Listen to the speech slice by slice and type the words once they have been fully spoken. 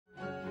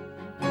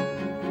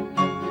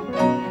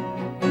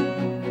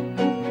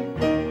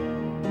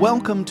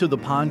Welcome to the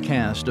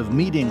podcast of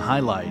meeting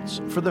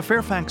highlights for the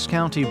Fairfax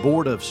County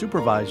Board of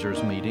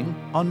Supervisors meeting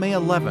on May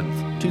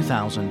 11,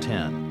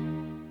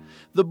 2010.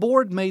 The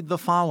board made the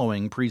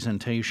following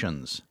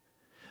presentations.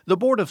 The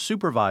Board of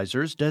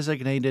Supervisors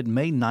designated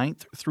May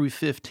 9th through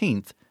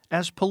 15th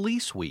as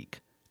Police Week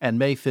and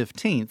May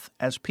 15th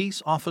as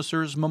Peace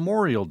Officers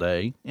Memorial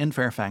Day in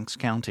Fairfax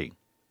County.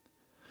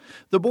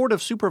 The Board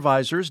of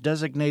Supervisors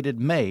designated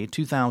May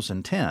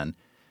 2010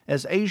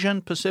 as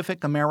Asian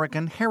Pacific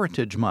American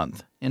Heritage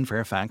Month in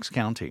Fairfax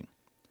County.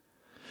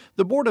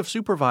 The Board of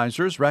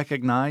Supervisors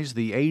recognized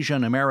the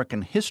Asian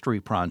American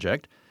History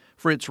Project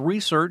for its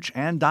research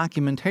and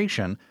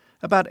documentation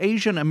about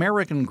Asian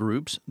American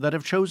groups that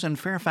have chosen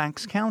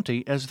Fairfax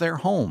County as their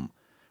home,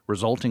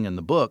 resulting in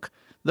the book,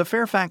 The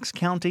Fairfax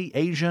County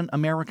Asian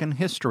American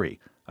History,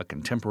 a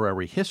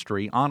contemporary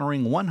history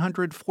honoring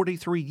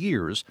 143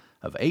 years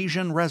of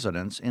Asian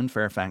residence in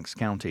Fairfax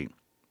County.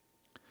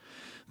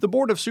 The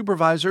Board of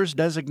Supervisors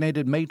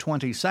designated May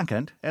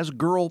 22nd as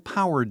Girl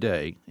Power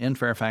Day in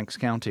Fairfax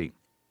County.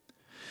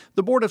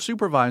 The Board of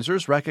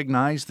Supervisors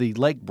recognized the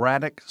Lake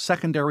Braddock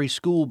Secondary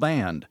School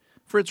Band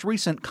for its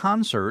recent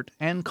concert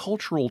and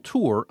cultural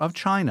tour of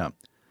China.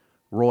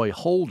 Roy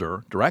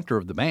Holder, director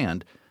of the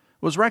band,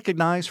 was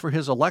recognized for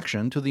his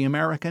election to the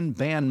American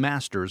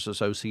Bandmasters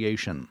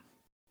Association.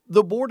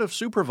 The Board of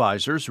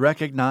Supervisors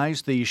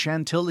recognized the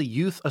Chantilly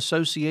Youth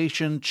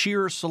Association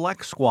Cheer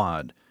Select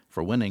Squad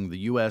for winning the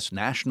U.S.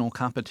 national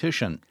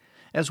competition,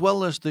 as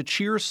well as the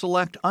Cheer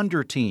Select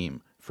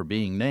Underteam for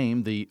being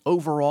named the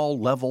overall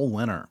level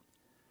winner.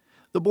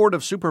 The Board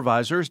of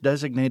Supervisors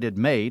designated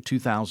May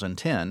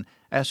 2010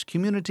 as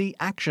Community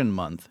Action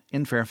Month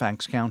in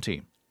Fairfax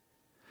County.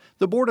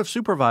 The Board of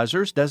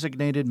Supervisors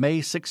designated May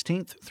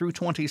 16th through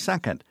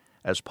 22nd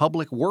as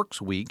Public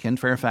Works Week in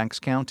Fairfax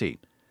County.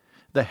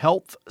 The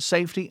health,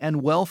 safety,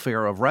 and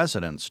welfare of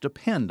residents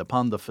depend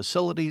upon the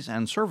facilities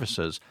and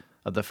services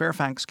of the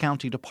Fairfax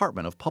County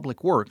Department of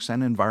Public Works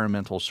and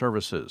Environmental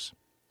Services.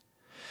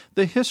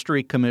 The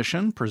History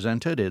Commission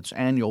presented its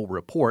annual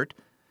report.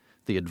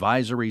 The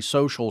Advisory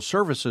Social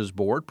Services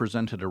Board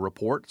presented a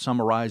report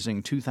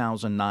summarizing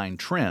 2009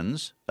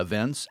 trends,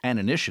 events, and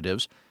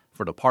initiatives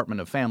for Department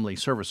of Family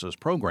Services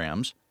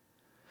programs.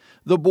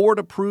 The board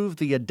approved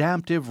the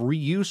adaptive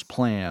reuse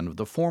plan of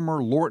the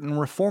former Lorton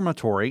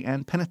Reformatory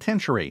and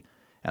Penitentiary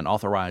and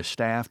authorized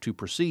staff to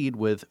proceed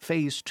with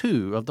Phase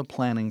 2 of the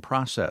planning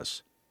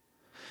process.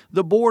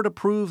 The board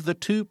approved the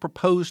two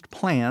proposed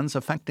plans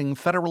affecting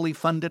federally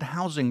funded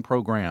housing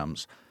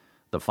programs,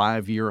 the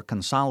 5-year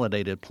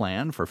Consolidated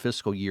Plan for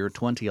fiscal year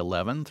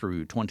 2011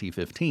 through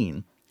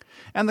 2015,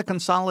 and the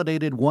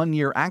Consolidated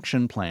 1-Year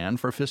Action Plan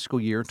for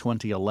fiscal year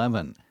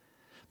 2011.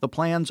 The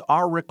plans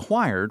are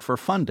required for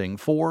funding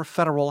for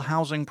federal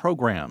housing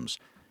programs,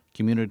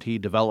 Community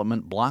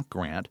Development Block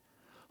Grant,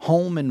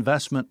 Home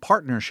Investment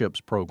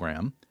Partnerships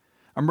Program,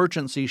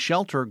 Emergency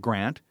Shelter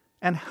Grant,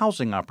 and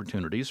housing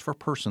opportunities for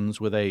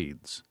persons with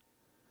AIDS.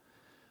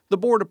 The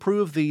board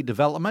approved the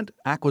Development,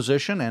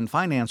 Acquisition, and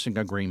Financing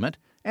Agreement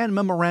and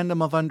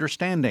Memorandum of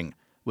Understanding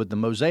with the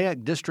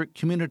Mosaic District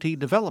Community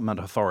Development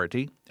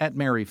Authority at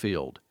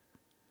Merrifield.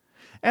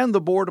 And the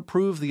board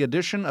approved the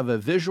addition of a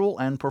Visual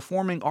and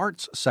Performing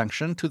Arts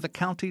section to the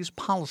county's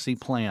policy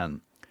plan.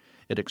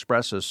 It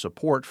expresses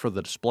support for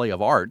the display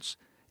of arts,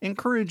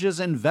 encourages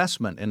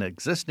investment in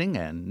existing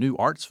and new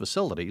arts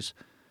facilities,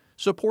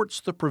 supports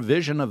the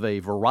provision of a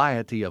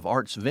variety of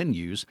arts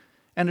venues,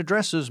 and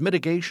addresses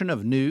mitigation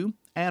of new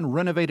and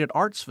renovated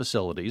arts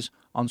facilities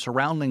on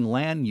surrounding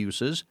land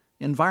uses,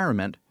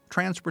 environment,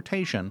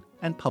 transportation,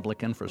 and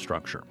public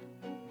infrastructure.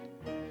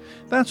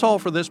 That's all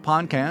for this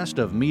podcast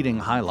of meeting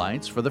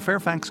highlights for the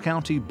Fairfax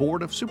County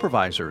Board of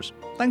Supervisors.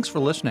 Thanks for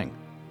listening.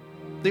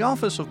 The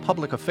Office of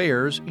Public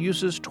Affairs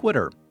uses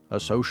Twitter,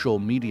 a social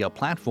media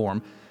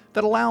platform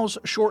that allows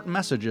short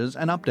messages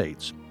and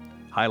updates.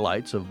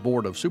 Highlights of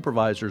Board of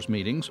Supervisors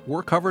meetings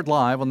were covered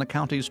live on the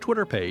county's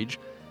Twitter page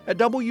at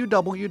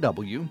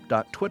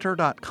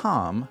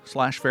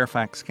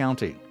www.twitter.com/Fairfax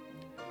County.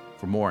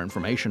 For more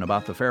information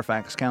about the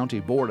Fairfax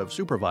County Board of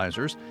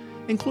Supervisors,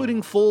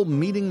 including full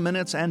meeting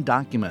minutes and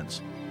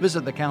documents,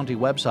 visit the county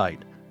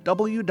website,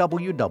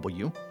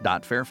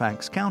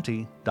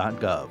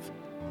 www.fairfaxcounty.gov.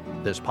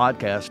 This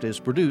podcast is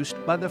produced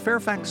by the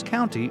Fairfax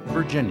County,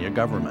 Virginia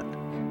government.